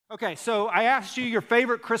Okay, so I asked you your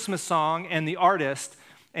favorite Christmas song and the artist,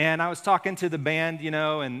 and I was talking to the band,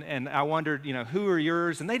 and I wondered, who are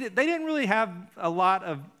yours? And they didn't really have a lot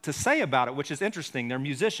to say about it, which is interesting. They're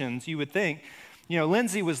musicians, you would think.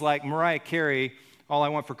 Lindsay was like, Mariah Carey, All I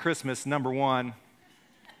Want for Christmas, number one.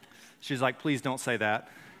 She's like, please don't say that.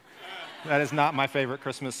 That is not my favorite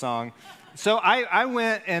Christmas song. So I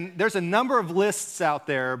went, and there's a number of lists out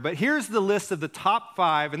there, but here's the list of the top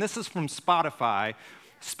 5, and this is from Spotify.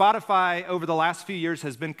 Spotify, over the last few years,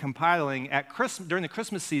 has been compiling during the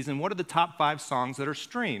Christmas season, what are the top 5 songs that are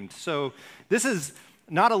streamed. So this is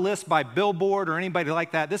not a list by Billboard or anybody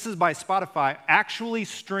like that. This is by Spotify, actually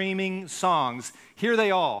streaming songs. Here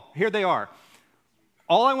they are.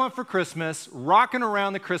 All I Want for Christmas, Rockin'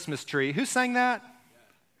 Around the Christmas Tree. Who sang that?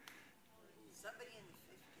 Somebody in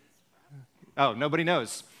the 50s. Oh, nobody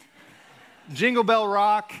knows. Jingle Bell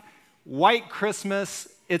Rock, White Christmas,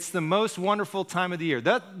 It's the Most Wonderful Time of the Year.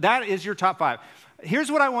 That is your top 5. Here's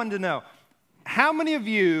what I wanted to know. How many of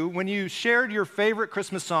you, when you shared your favorite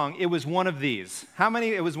Christmas song, it was one of these? How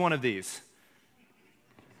many it was one of these?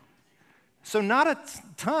 So not a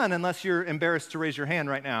ton, unless you're embarrassed to raise your hand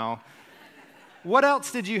right now. What else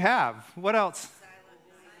did you have? What else?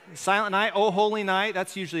 Silent Night. Oh, Holy Night.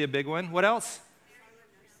 That's usually a big one. What else?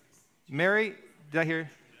 Mary, did I hear?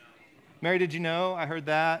 Mary, did you know? I heard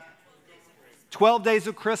that. 12 Days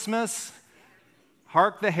of Christmas,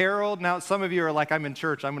 Hark the Herald. Now, some of you are like, I'm in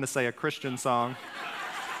church. I'm going to say a Christian song.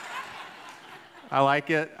 I like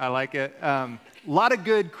it. A lot of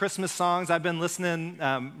good Christmas songs. I've been listening.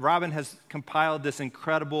 Robin has compiled this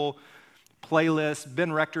incredible playlist.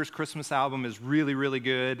 Ben Rector's Christmas album is really, really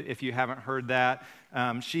good if you haven't heard that.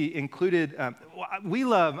 She included, we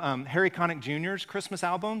love Harry Connick Jr.'s Christmas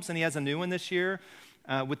albums, and he has a new one this year.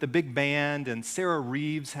 With the big band, and Sarah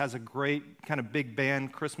Reeves has a great kind of big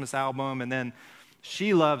band Christmas album, and then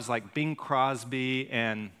she loves like Bing Crosby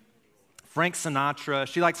and Frank Sinatra.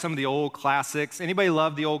 She likes some of the old classics. Anybody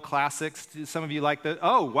love the old classics? Some of you like the,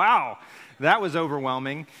 oh, wow, that was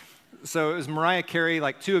overwhelming. So it was Mariah Carey,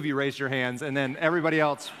 like 2 of you raised your hands, and then everybody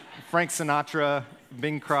else, Frank Sinatra,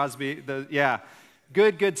 Bing Crosby,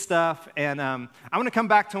 Good stuff. And I'm going to come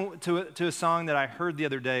back to a song that I heard the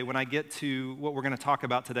other day when I get to what we're going to talk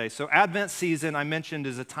about today. So Advent season, I mentioned,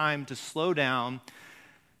 is a time to slow down,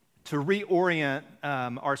 to reorient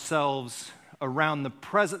ourselves around the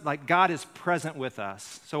present, like God is present with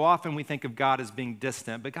us. So often we think of God as being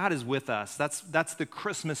distant, but God is with us. That's the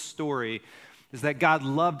Christmas story, is that God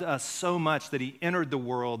loved us so much that he entered the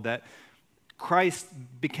world, that Christ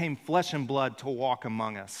became flesh and blood to walk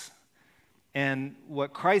among us. And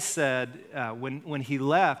what Christ said when he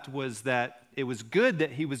left was that it was good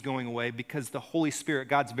that he was going away, because the Holy Spirit,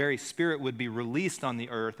 God's very Spirit, would be released on the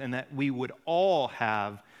earth, and that we would all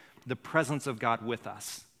have the presence of God with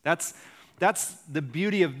us. That's the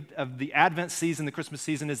beauty of the Advent season, the Christmas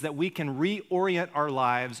season, is that we can reorient our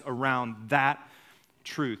lives around that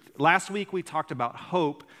truth. Last week we talked about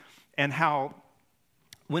hope, and how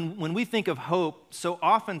when we think of hope, so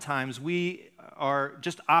oftentimes we are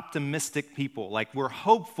just optimistic people. Like, we're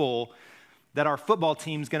hopeful that our football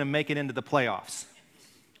team's going to make it into the playoffs.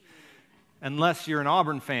 Unless you're an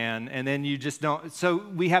Auburn fan, and then you just don't. So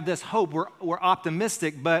we have this hope. We're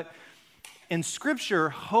optimistic, but in Scripture,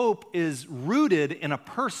 hope is rooted in a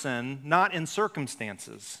person, not in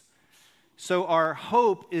circumstances. So our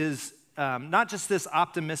hope is not just this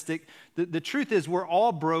optimistic. The truth is, we're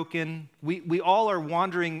all broken. We all are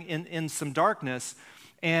wandering in some darkness.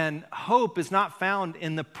 And hope is not found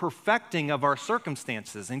in the perfecting of our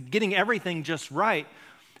circumstances and getting everything just right.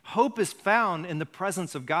 Hope is found in the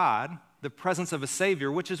presence of God, the presence of a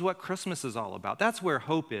Savior, which is what Christmas is all about. That's where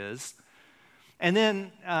hope is. And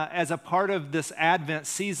then as a part of this Advent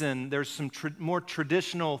season, there's some more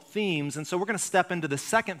traditional themes. And so we're going to step into the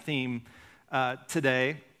second theme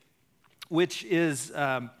today, which is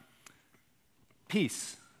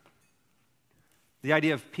peace. The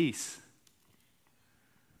idea of peace.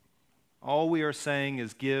 All we are saying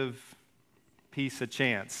is give peace a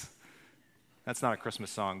chance. That's not a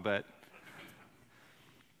Christmas song, but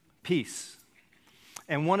peace.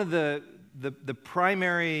 And one of the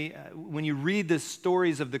primary, when you read the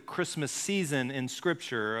stories of the Christmas season in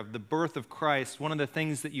Scripture, of the birth of Christ, one of the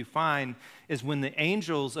things that you find is when the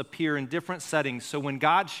angels appear in different settings. So when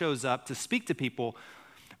God shows up to speak to people,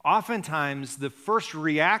 oftentimes the first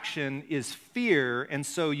reaction is fear, and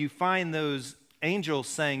so you find those angels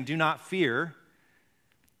saying, do not fear,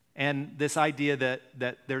 and this idea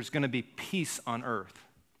that there's going to be peace on earth.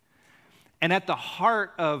 And at the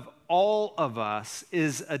heart of all of us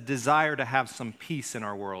is a desire to have some peace in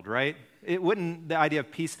our world, right? The idea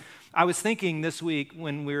of peace. I was thinking this week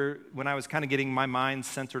when I was kind of getting my mind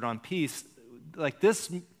centered on peace, like this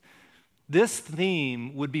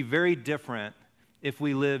theme would be very different if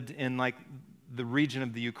we lived in like the region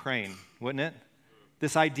of the Ukraine, wouldn't it?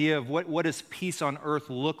 This idea of what does peace on earth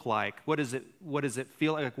look like? What does it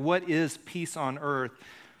feel like? What is peace on earth?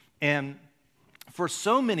 And for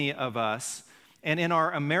so many of us, and in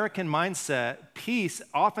our American mindset, peace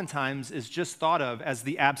oftentimes is just thought of as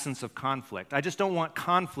the absence of conflict. I just don't want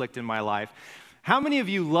conflict in my life. How many of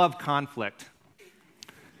you love conflict?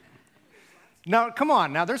 Now, come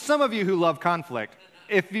on. Now, there's some of you who love conflict.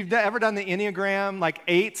 If you've ever done the Enneagram, like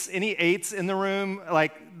any eights in the room,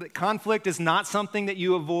 like conflict is not something that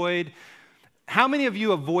you avoid. How many of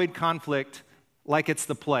you avoid conflict like it's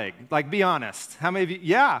the plague? Like, be honest. How many of you?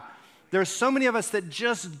 Yeah. There's so many of us that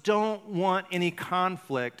just don't want any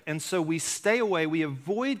conflict, and so we stay away, we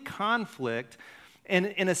avoid conflict, and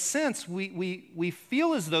in a sense, we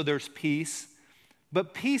feel as though there's peace,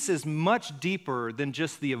 but peace is much deeper than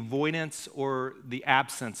just the avoidance or the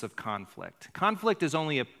absence of conflict. Conflict is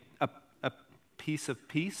only a piece of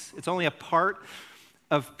peace. It's only a part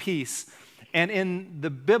of peace. And in the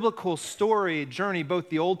biblical story journey, both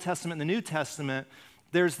the Old Testament and the New Testament,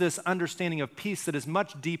 there's this understanding of peace that is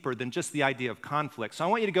much deeper than just the idea of conflict. So I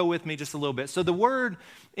want you to go with me just a little bit. So the word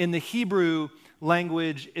in the Hebrew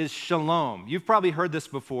language is shalom. You've probably heard this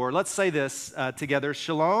before. Let's say this together.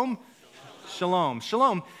 Shalom. Shalom.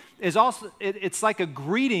 Shalom is also, it's like a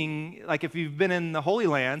greeting, like if you've been in the Holy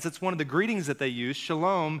Lands, it's one of the greetings that they use.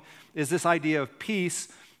 Shalom is this idea of peace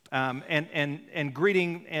and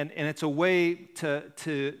greeting, and it's a way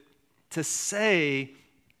to say,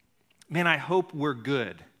 man, I hope we're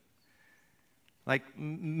good. Like,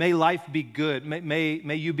 may life be good.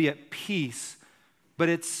 May you be at peace. But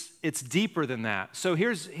it's deeper than that. So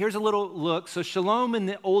here's a little look. So shalom in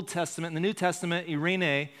the Old Testament, in the New Testament,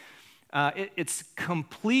 irene, it's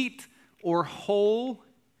complete or whole,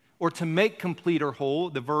 or to make complete or whole,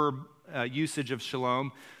 the verb usage of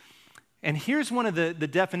shalom. And here's one of the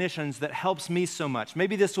definitions that helps me so much.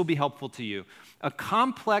 Maybe this will be helpful to you. A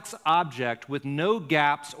complex object with no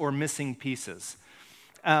gaps or missing pieces.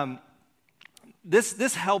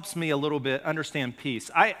 This helps me a little bit understand peace.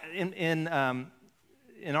 In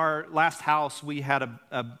our last house, we had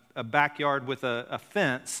a backyard with a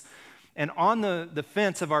fence, and on the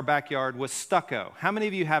fence of our backyard was stucco. How many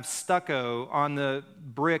of you have stucco on the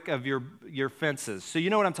brick of your fences? So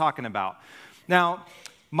you know what I'm talking about. Now,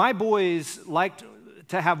 my boys liked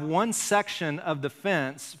to have one section of the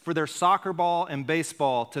fence for their soccer ball and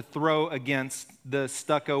baseball to throw against the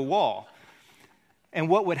stucco wall. And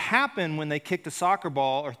what would happen when they kicked a soccer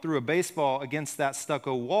ball or threw a baseball against that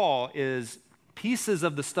stucco wall is pieces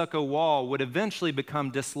of the stucco wall would eventually become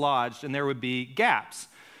dislodged and there would be gaps.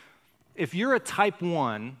 If you're a type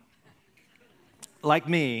 1, like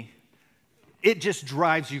me, it just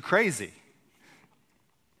drives you crazy.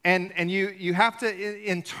 And you have to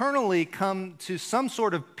internally come to some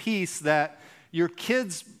sort of peace that your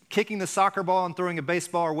kids kicking the soccer ball and throwing a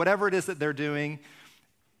baseball or whatever it is that they're doing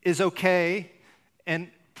is okay, and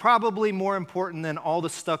probably more important than all the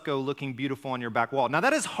stucco looking beautiful on your back wall. Now,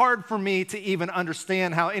 that is hard for me to even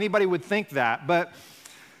understand how anybody would think that, but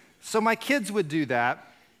so my kids would do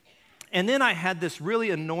that. And then I had this really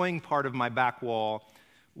annoying part of my back wall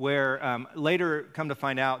where later, come to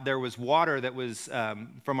find out, there was water that was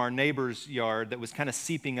from our neighbor's yard that was kind of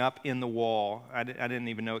seeping up in the wall. I didn't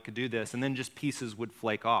even know it could do this. And then just pieces would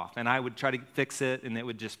flake off. And I would try to fix it, and it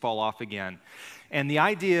would just fall off again. And the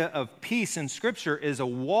idea of peace in Scripture is a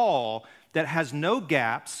wall that has no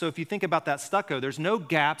gaps. So if you think about that stucco, there's no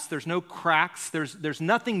gaps, there's no cracks, there's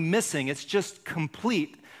nothing missing. It's just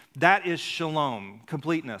complete. That is shalom,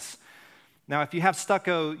 completeness. Now, if you have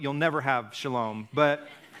stucco, you'll never have shalom, but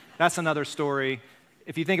that's another story.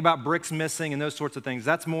 If you think about bricks missing and those sorts of things,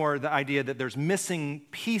 that's more the idea that there's missing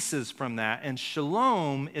pieces from that. And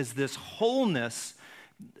shalom is this wholeness,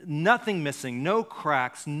 nothing missing, no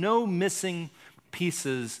cracks, no missing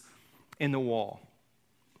pieces in the wall.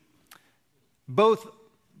 Both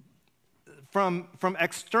from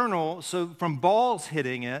external, so from balls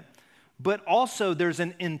hitting it, but also there's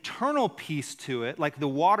an internal piece to it, like the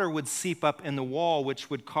water would seep up in the wall,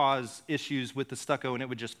 which would cause issues with the stucco and it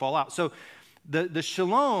would just fall out. So the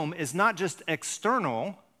shalom is not just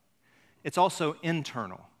external, it's also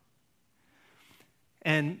internal.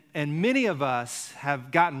 And many of us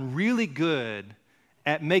have gotten really good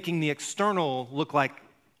at making the external look like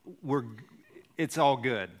it's all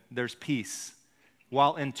good, there's peace,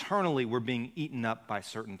 while internally we're being eaten up by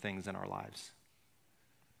certain things in our lives.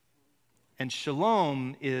 And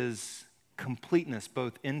shalom is completeness,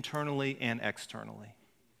 both internally and externally.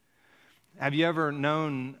 Have you ever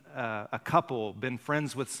known a couple, been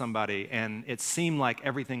friends with somebody, and it seemed like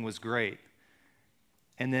everything was great?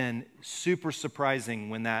 And then super surprising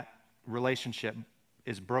when that relationship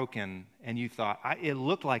is broken and you thought, it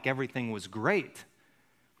looked like everything was great,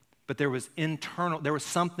 but there was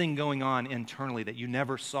something going on internally that you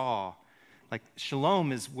never saw. Like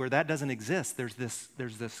shalom is where that doesn't exist. There's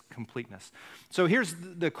this completeness. So here's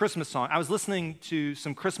the Christmas song. I was listening to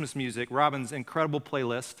some Christmas music, Robin's incredible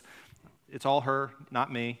playlist. It's all her,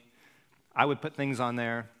 not me. I would put things on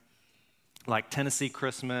there like Tennessee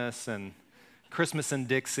Christmas and Christmas in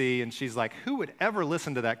Dixie, and she's like, who would ever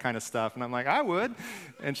listen to that kind of stuff? And I'm like, I would.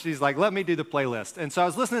 And she's like, let me do the playlist. And so I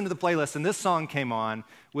was listening to the playlist, and this song came on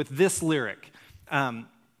with this lyric.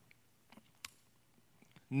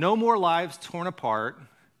 No more lives torn apart,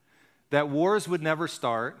 that wars would never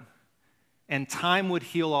start, and time would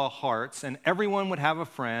heal all hearts, and everyone would have a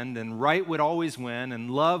friend, and right would always win, and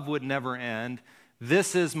love would never end.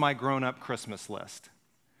 This is my grown-up Christmas list.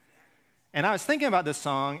 And I was thinking about this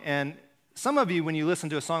song, and some of you, when you listen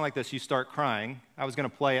to a song like this, you start crying. I was going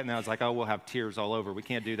to play it, and I was like, oh, we'll have tears all over. We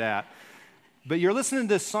can't do that. But you're listening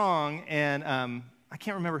to this song, and I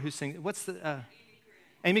can't remember who sings it. What's the...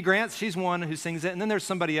 Amy Grant, she's one who sings it. And then there's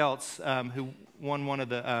somebody else who won one of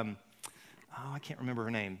the... I can't remember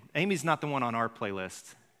her name. Amy's not the one on our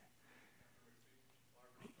playlist.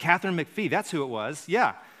 Catherine McPhee, that's who it was.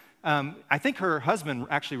 Yeah. I think her husband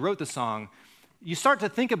actually wrote the song. You start to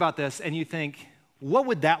think about this, and you think, what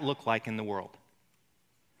would that look like in the world?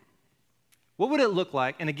 What would it look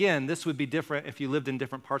like? And again, this would be different if you lived in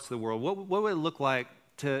different parts of the world. What would it look like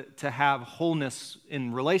to have wholeness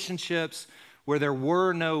in relationships, where there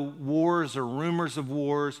were no wars or rumors of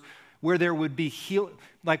wars, where there would be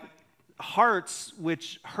like hearts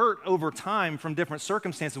which hurt over time from different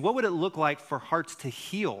circumstances? What would it look like for hearts to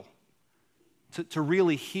heal, to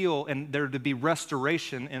really heal, and there to be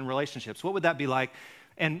restoration in relationships? What would that be like?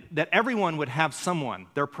 And that everyone would have someone,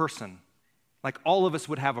 their person. Like all of us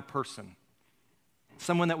would have a person.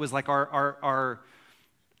 Someone that was like our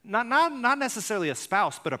not necessarily a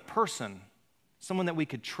spouse, but a person. Someone that we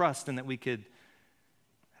could trust and that we could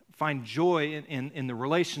find joy in the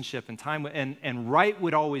relationship and time, and right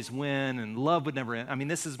would always win and love would never end. I mean,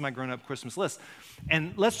 this is my grown-up Christmas list.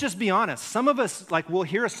 And let's just be honest. Some of us, like, we'll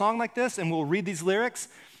hear a song like this and we'll read these lyrics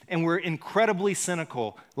and we're incredibly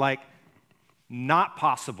cynical, like, not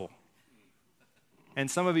possible. And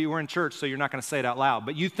some of you were in church, so you're not going to say it out loud,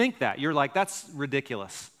 but you think that. You're like, that's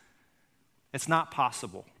ridiculous. It's not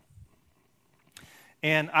possible.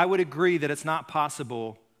 And I would agree that it's not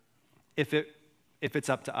possible if it's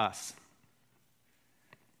up to us.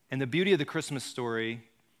 And the beauty of the Christmas story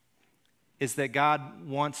is that God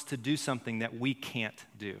wants to do something that we can't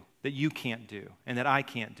do, that you can't do, and that I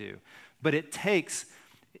can't do. But it takes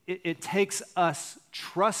us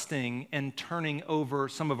trusting and turning over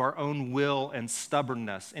some of our own will and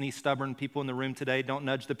stubbornness. Any stubborn people in the room today? Don't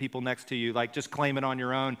nudge the people next to you. Like, just claim it on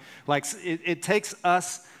your own. Like, it takes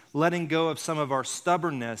us letting go of some of our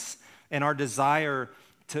stubbornness and our desire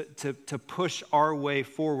to push our way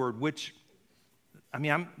forward, which, I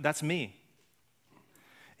mean, that's me.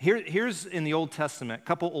 Here's in the Old Testament, a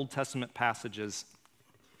couple Old Testament passages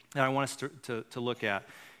that I want us to look at.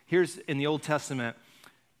 Here's in the Old Testament,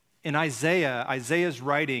 in Isaiah's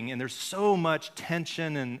writing, and there's so much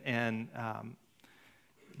tension and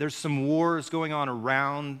there's some wars going on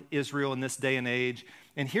around Israel in this day and age.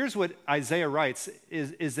 And here's what Isaiah writes,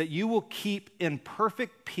 is that you will keep in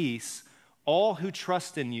perfect peace all who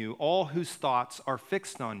trust in you, all whose thoughts are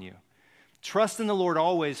fixed on you. Trust in the Lord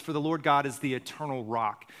always, for the Lord God is the eternal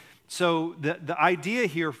rock. So the idea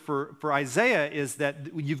here for Isaiah is that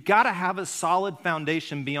you've got to have a solid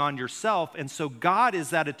foundation beyond yourself, and so God is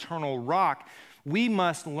that eternal rock. We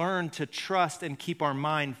must learn to trust and keep our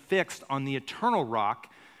mind fixed on the eternal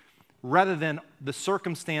rock rather than the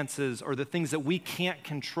circumstances or the things that we can't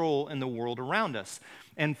control in the world around us.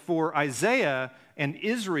 And for Isaiah and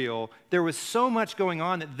Israel, there was so much going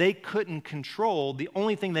on that they couldn't control. The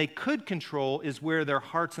only thing they could control is where their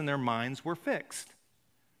hearts and their minds were fixed.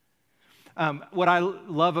 What I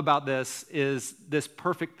love about this is this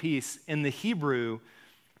perfect peace. In the Hebrew,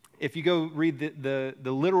 if you go read the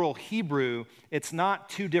literal Hebrew, it's not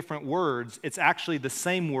two different words. It's actually the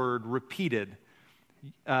same word repeated.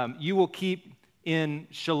 You will keep in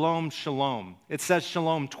shalom, shalom. It says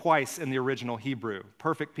shalom twice in the original Hebrew.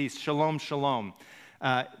 Perfect peace, shalom, shalom.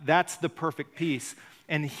 That's the perfect peace.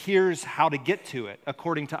 And here's how to get to it,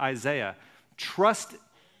 according to Isaiah.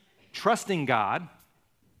 Trusting God,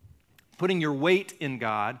 putting your weight in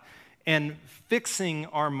God, and fixing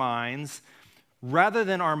our minds rather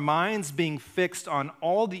than our minds being fixed on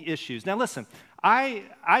all the issues. Now listen,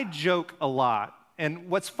 I joke a lot, and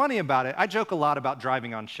what's funny about it, I joke a lot about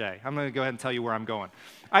driving on Shea. I'm going to go ahead and tell you where I'm going.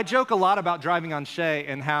 I joke a lot about driving on Shea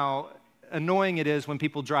and how annoying it is when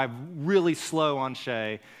people drive really slow on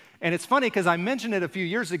Shea. And it's funny because I mentioned it a few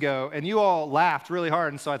years ago, and you all laughed really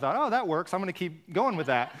hard, and so I thought, oh, that works. I'm going to keep going with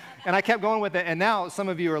that. And I kept going with it, and now some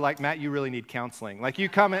of you are like, Matt, you really need counseling. Like, you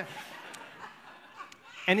come in.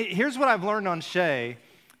 And here's what I've learned on Shea.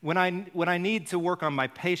 When I need to work on my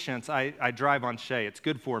patience, I drive on Shea. It's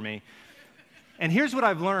good for me. And here's what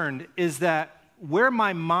I've learned is that where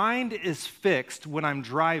my mind is fixed when I'm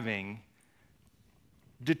driving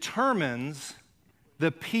determines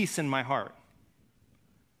the peace in my heart.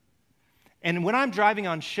 And when I'm driving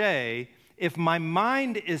on Shea, if my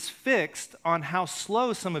mind is fixed on how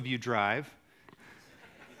slow some of you drive,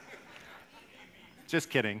 just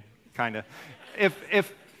kidding, kind of.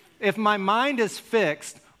 If my mind is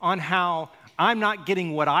fixed on how I'm not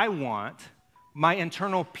getting what I want, my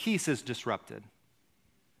internal peace is disrupted.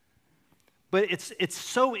 But it's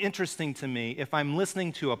so interesting to me if I'm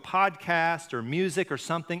listening to a podcast or music or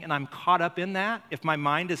something and I'm caught up in that, if my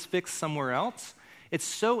mind is fixed somewhere else, it's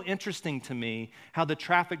so interesting to me how the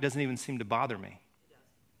traffic doesn't even seem to bother me.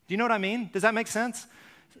 Do you know what I mean? Does that make sense?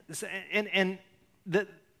 And the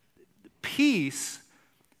peace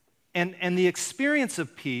and the experience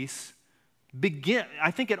of peace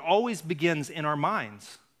I think it always begins in our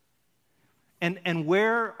minds. And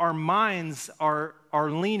where our minds are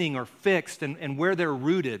leaning or fixed and where they're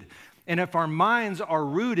rooted. And if our minds are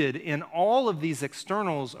rooted in all of these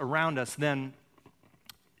externals around us, then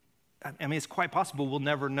I mean, it's quite possible we'll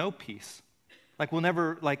never know peace. Like, we'll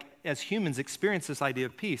never, like, as humans, experience this idea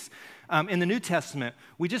of peace. In the New Testament,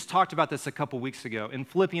 we just talked about this a couple weeks ago. In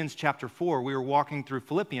Philippians chapter 4, we were walking through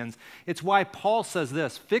Philippians. It's why Paul says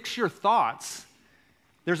this, fix your thoughts.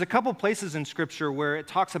 There's a couple places in Scripture where it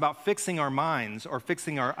talks about fixing our minds or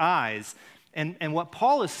fixing our eyes. And what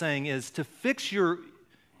Paul is saying is to fix your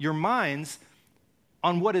minds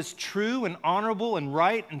on what is true and honorable and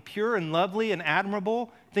right and pure and lovely and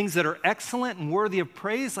admirable, things that are excellent and worthy of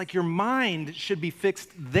praise. Like, your mind should be fixed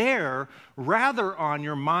there rather on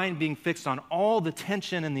your mind being fixed on all the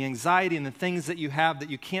tension and the anxiety and the things that you have that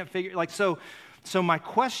you can't figure. Like, so my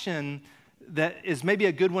question that is maybe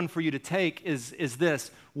a good one for you to take is this: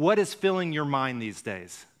 what is filling your mind these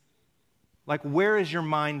days? Like, where is your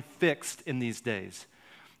mind fixed in these days?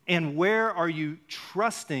 And where are you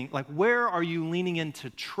trusting, like, where are you leaning into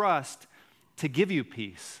trust to give you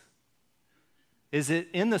peace? Is it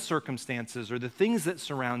in the circumstances or the things that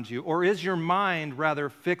surround you, or is your mind rather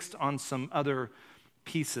fixed on some other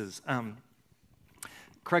pieces?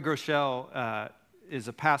 Craig Rochelle is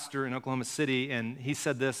a pastor in Oklahoma City, and he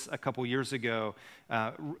said this a couple years ago.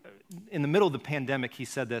 In the middle of the pandemic, he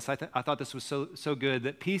said this. I thought this was so good,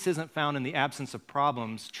 that peace isn't found in the absence of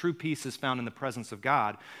problems. True peace is found in the presence of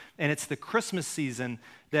God. And it's the Christmas season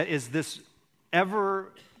that is this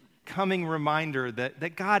ever-coming reminder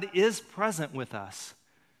that God is present with us.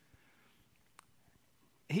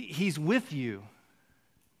 He's with you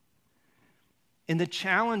in the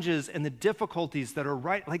challenges and the difficulties that are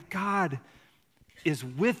right. Like, God is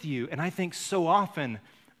with you. And I think so often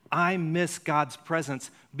I miss God's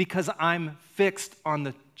presence because I'm fixed on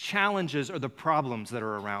the challenges or the problems that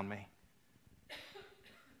are around me.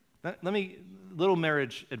 Little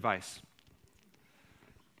marriage advice.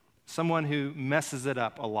 Someone who messes it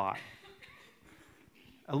up a lot.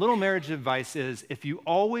 A little marriage advice is, if you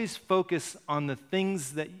always focus on the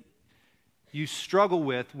things that you struggle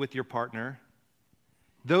with your partner,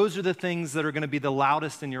 those are the things that are going to be the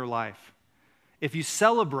loudest in your life. If you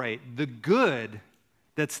celebrate the good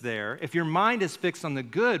that's there, if your mind is fixed on the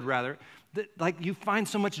good, rather, like, you find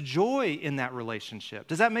so much joy in that relationship.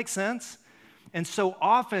 Does that make sense? And so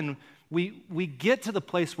often we get to the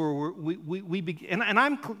place where we begin, and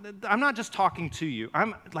I'm not just talking to you.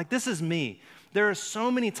 I'm like, this is me. There are so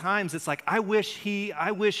many times it's like, I wish he,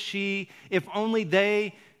 I wish she, if only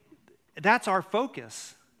they. That's our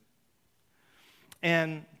focus.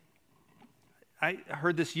 And I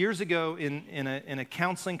heard this years ago in a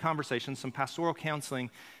counseling conversation, some pastoral counseling,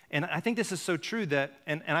 and I think this is so true that,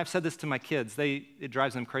 and I've said this to my kids, it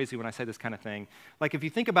drives them crazy when I say this kind of thing. Like, if you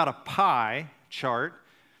think about a pie chart,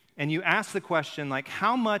 and you ask the question, like,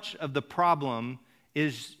 how much of the problem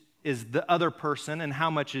is the other person and how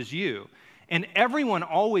much is you? And everyone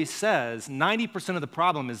always says 90% of the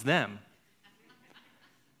problem is them.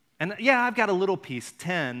 And yeah, I've got a little piece,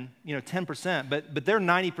 10%, but they're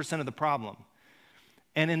 90% of the problem.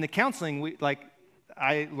 And in the counseling,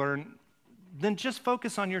 I learned then just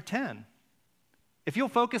focus on your 10. If you'll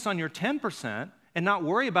focus on your 10% and not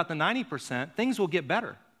worry about the 90%, things will get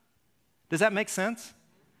better. Does that make sense?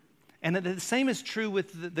 And the same is true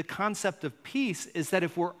with the concept of peace, is that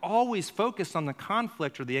if we're always focused on the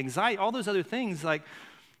conflict or the anxiety, all those other things, like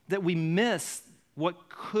that, we miss what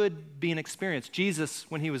could be an experience. Jesus,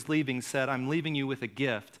 when he was leaving, said, I'm leaving you with a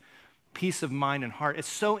gift, peace of mind and heart. It's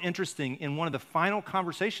so interesting. In one of the final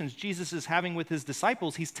conversations Jesus is having with his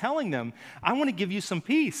disciples, he's telling them, I want to give you some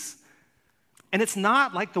peace. And it's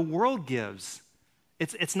not like the world gives.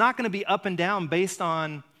 It's not going to be up and down based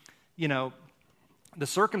on, the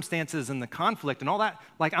circumstances and the conflict and all that.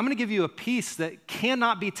 Like, I'm going to give you a peace that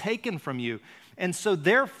cannot be taken from you. And so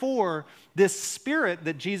therefore, this spirit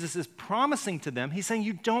that Jesus is promising to them, he's saying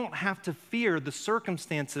you don't have to fear the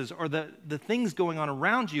circumstances or the things going on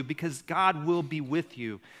around you, because God will be with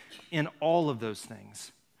you in all of those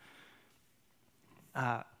things.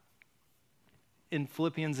 In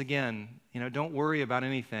Philippians again, don't worry about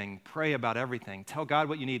anything. Pray about everything. Tell God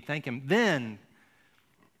what you need. Thank him. Then,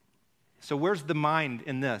 so where's the mind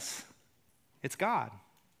in this? It's God.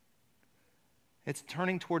 It's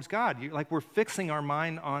turning towards God. We're fixing our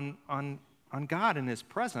mind on God and his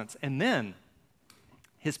presence. And then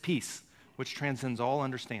his peace, which transcends all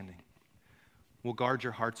understanding, will guard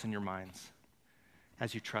your hearts and your minds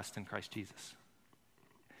as you trust in Christ Jesus.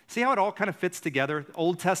 See how it all kind of fits together?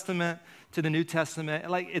 Old Testament to the New Testament.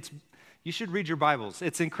 You should read your Bibles.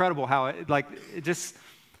 It's incredible how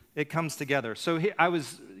it comes together. So I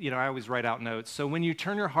always write out notes. So when you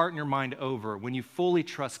turn your heart and your mind over, when you fully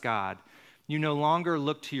trust God, you no longer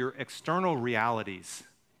look to your external realities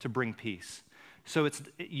to bring peace. So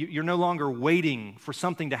you're no longer waiting for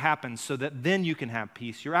something to happen so that then you can have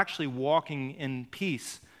peace. You're actually walking in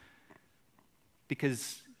peace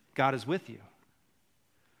because God is with you.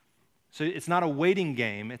 So it's not a waiting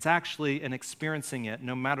game. It's actually an experiencing it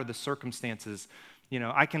no matter the circumstances.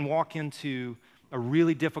 I can walk into a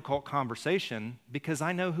really difficult conversation because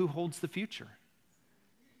I know who holds the future.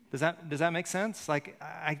 Does that make sense?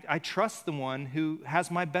 I trust the one who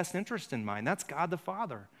has my best interest in mind. That's God the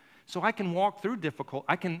Father. So I can walk through difficult.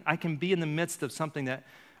 I can be in the midst of something that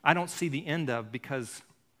I don't see the end of because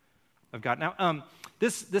of God. Now,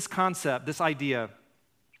 this concept, this idea,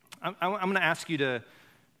 I'm going to ask you to.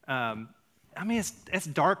 It's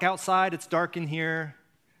dark outside. It's dark in here.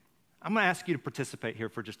 I'm going to ask you to participate here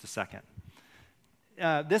for just a second.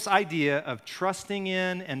 This idea of trusting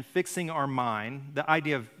in and fixing our mind, the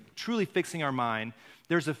idea of truly fixing our mind,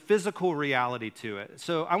 there's a physical reality to it.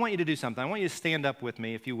 So I want you to do something. I want you to stand up with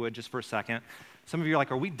me, if you would, just for a second. Some of you are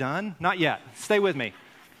like, are we done? Not yet. Stay with me.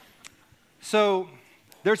 So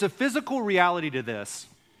there's a physical reality to this,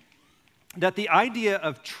 that the idea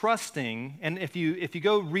of trusting, and if you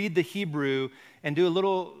go read the Hebrew and do a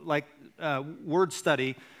little word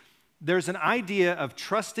study, there's an idea of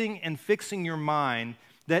trusting and fixing your mind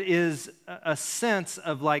that is a sense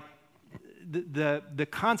of the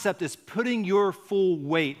concept is putting your full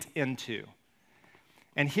weight into.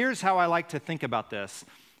 And here's how I like to think about this,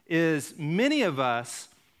 is many of us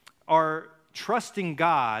are trusting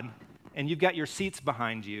God, and you've got your seats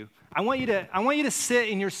behind you. I want you to sit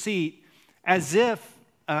in your seat as if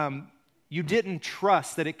you didn't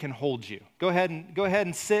trust that it can hold you. Go ahead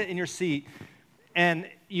and sit in your seat, and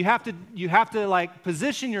you have to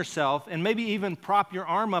position yourself and maybe even prop your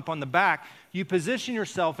arm up on the back. You position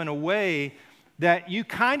yourself in a way that you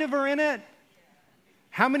kind of are in it.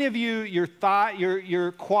 How many of you,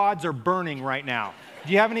 your quads are burning right now?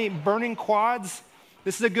 Do you have any burning quads?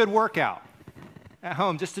 This is a good workout at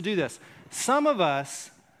home just to do this. Some of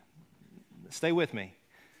us, stay with me.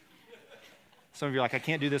 Some of you are like, I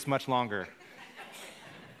can't do this much longer.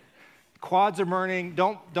 Quads are burning.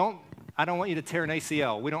 I don't want you to tear an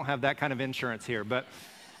ACL. We don't have that kind of insurance here. But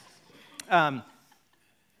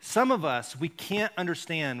some of us, we can't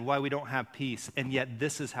understand why we don't have peace, and yet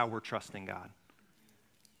this is how we're trusting God.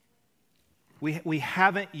 We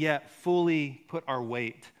haven't yet fully put our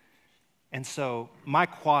weight. And so my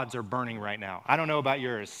quads are burning right now. I don't know about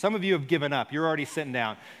yours. Some of you have given up. You're already sitting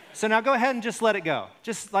down. So now go ahead and just let it go.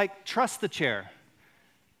 Just trust the chair.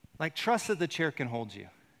 Trust that the chair can hold you.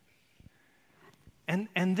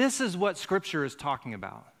 And this is what Scripture is talking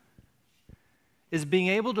about, is being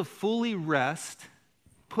able to fully rest,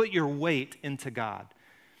 put your weight into God.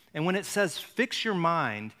 And when it says fix your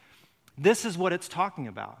mind, this is what it's talking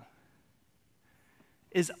about,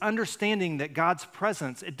 is understanding that God's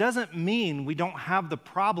presence, it doesn't mean we don't have the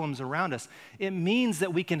problems around us. It means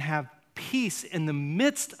that we can have peace in the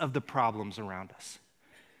midst of the problems around us,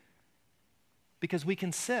 because we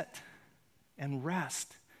can sit and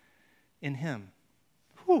rest in Him.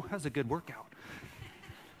 Whew, that was a good workout.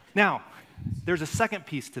 Now, there's a second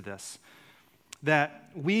piece to this, that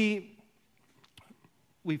we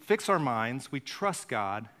fix our minds, we trust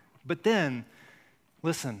God, but then,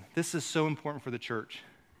 listen, this is so important for the church.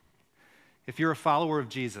 If you're a follower of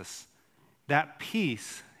Jesus, that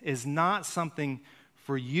peace is not something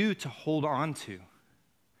for you to hold on to,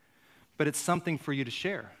 but it's something for you to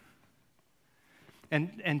share.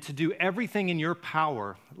 And to do everything in your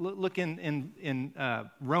power. Look in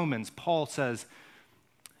Romans, Paul says,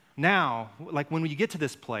 now, like when you get to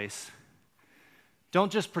this place, don't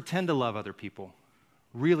just pretend to love other people.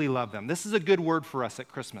 Really love them. This is a good word for us at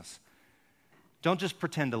Christmas. Don't just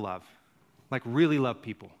pretend to love. Like really love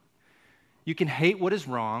people. You can hate what is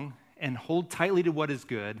wrong and hold tightly to what is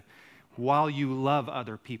good while you love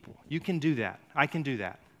other people. You can do that. I can do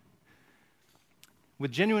that.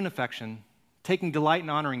 With genuine affection, taking delight in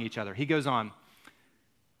honoring each other. He goes on,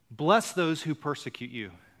 bless those who persecute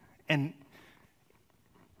you. And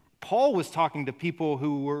Paul was talking to people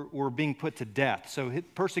who were being put to death. So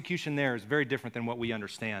persecution there is very different than what we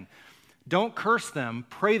understand. Don't curse them.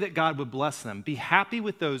 Pray that God would bless them. Be happy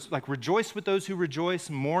with those, like rejoice with those who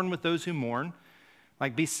rejoice, mourn with those who mourn.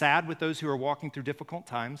 Like be sad with those who are walking through difficult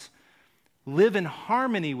times. Live in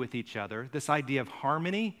harmony with each other. This idea of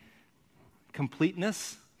harmony,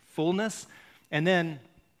 completeness, fullness. And then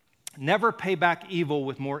never pay back evil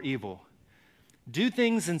with more evil. Do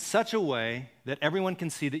things in such a way that everyone can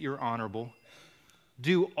see that you're honorable.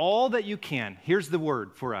 Do all that you can. Here's the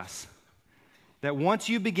word for us. That once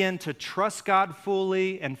you begin to trust God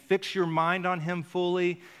fully and fix your mind on Him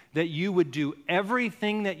fully, that you would do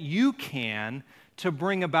everything that you can to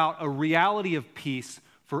bring about a reality of peace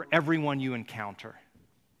for everyone you encounter.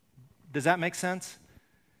 Does that make sense?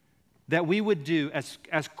 That we would do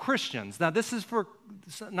as Christians. Now, this is for,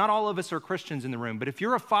 not all of us are Christians in the room, but if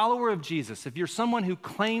you're a follower of Jesus, if you're someone who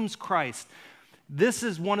claims Christ, this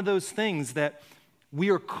is one of those things that we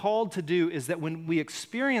are called to do, is that when we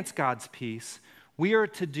experience God's peace, we are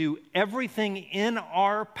to do everything in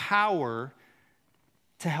our power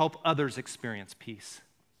to help others experience peace.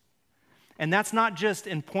 And that's not just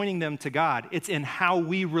in pointing them to God, it's in how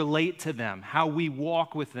we relate to them, how we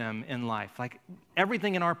walk with them in life. Like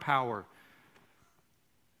everything in our power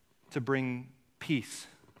to bring peace.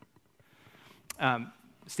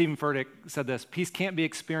 Stephen Furtick said this, peace can't be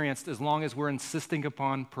experienced as long as we're insisting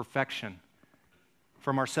upon perfection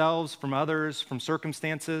from ourselves, from others, from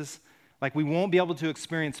circumstances. Like we won't be able to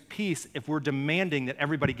experience peace if we're demanding that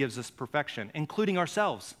everybody gives us perfection, including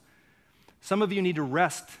ourselves. Some of you need to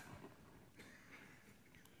rest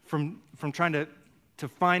from trying to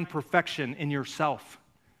find perfection in yourself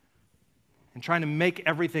and trying to make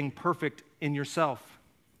everything perfect in yourself.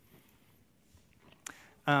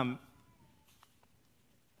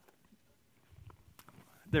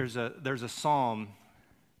 There's a psalm,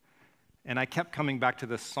 and I kept coming back to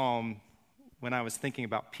this psalm when I was thinking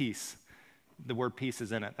about peace. The word peace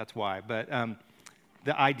is in it, that's why. But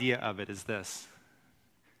the idea of it is this.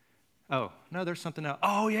 Oh, no, there's something else.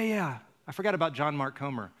 Oh, yeah. I forgot about John Mark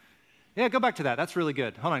Comer. Yeah, go back to that. That's really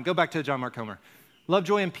good. Hold on, go back to John Mark Comer. Love,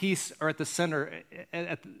 joy, and peace are at the center,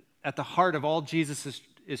 at the heart of all Jesus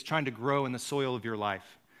is trying to grow in the soil of your life.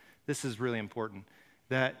 This is really important,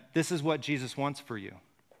 that this is what Jesus wants for you.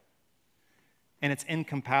 And it's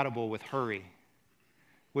incompatible with hurry,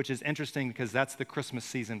 which is interesting because that's the Christmas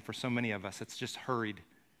season for so many of us. It's just hurried.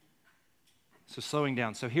 So slowing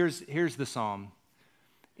down. So here's the psalm.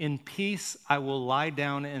 In peace I will lie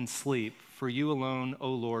down and sleep, for you alone, O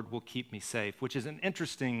Lord, will keep me safe, which is an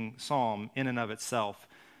interesting psalm in and of itself.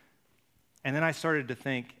 And then I started to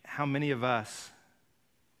think how many of us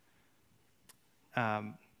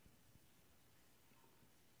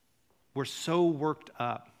we're so worked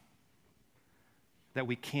up that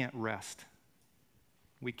we can't rest.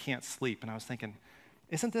 We can't sleep. And I was thinking,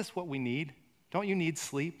 isn't this what we need? Don't you need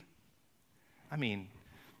sleep? I mean,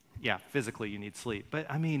 yeah, physically you need sleep. But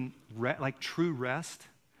I mean, like true rest.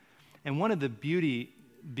 And one of the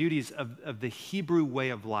beauties of the Hebrew way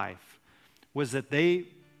of life was that they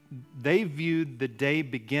viewed the day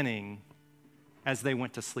beginning as they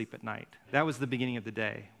went to sleep at night. That was the beginning of the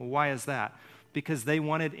day. Well, why is that? Because they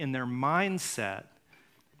wanted in their mindset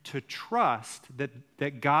to trust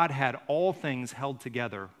that God had all things held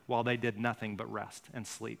together while they did nothing but rest and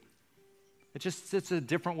sleep. It's a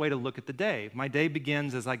different way to look at the day. My day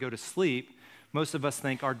begins as I go to sleep. Most of us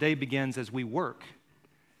think our day begins as we work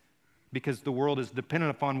because the world is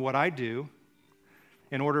dependent upon what I do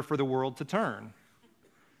in order for the world to turn.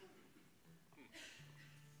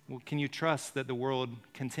 Well, can you trust that the world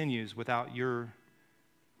continues without your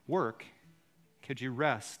work? Could you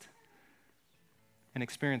rest? and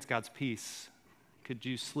experience God's peace? Could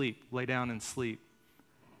you sleep, lay down and sleep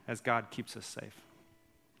as God keeps us safe?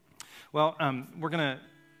 Well, we're going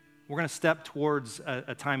to step towards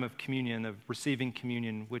a time of communion, of receiving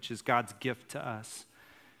communion, which is God's gift to us.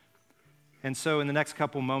 And so in the next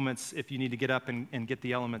couple moments, if you need to get up and get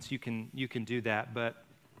the elements, you can do that. But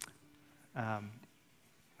man,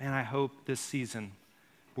 I hope this season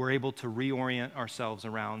we're able to reorient ourselves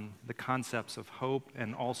around the concepts of hope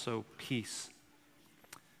and also peace.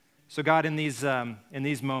 So God, in these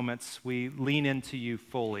moments, we lean into you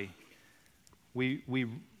fully. We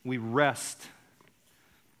rest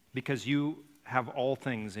because you have all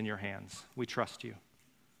things in your hands. We trust you.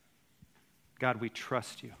 God, we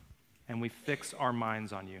trust you, and we fix our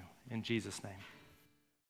minds on you. In Jesus' name.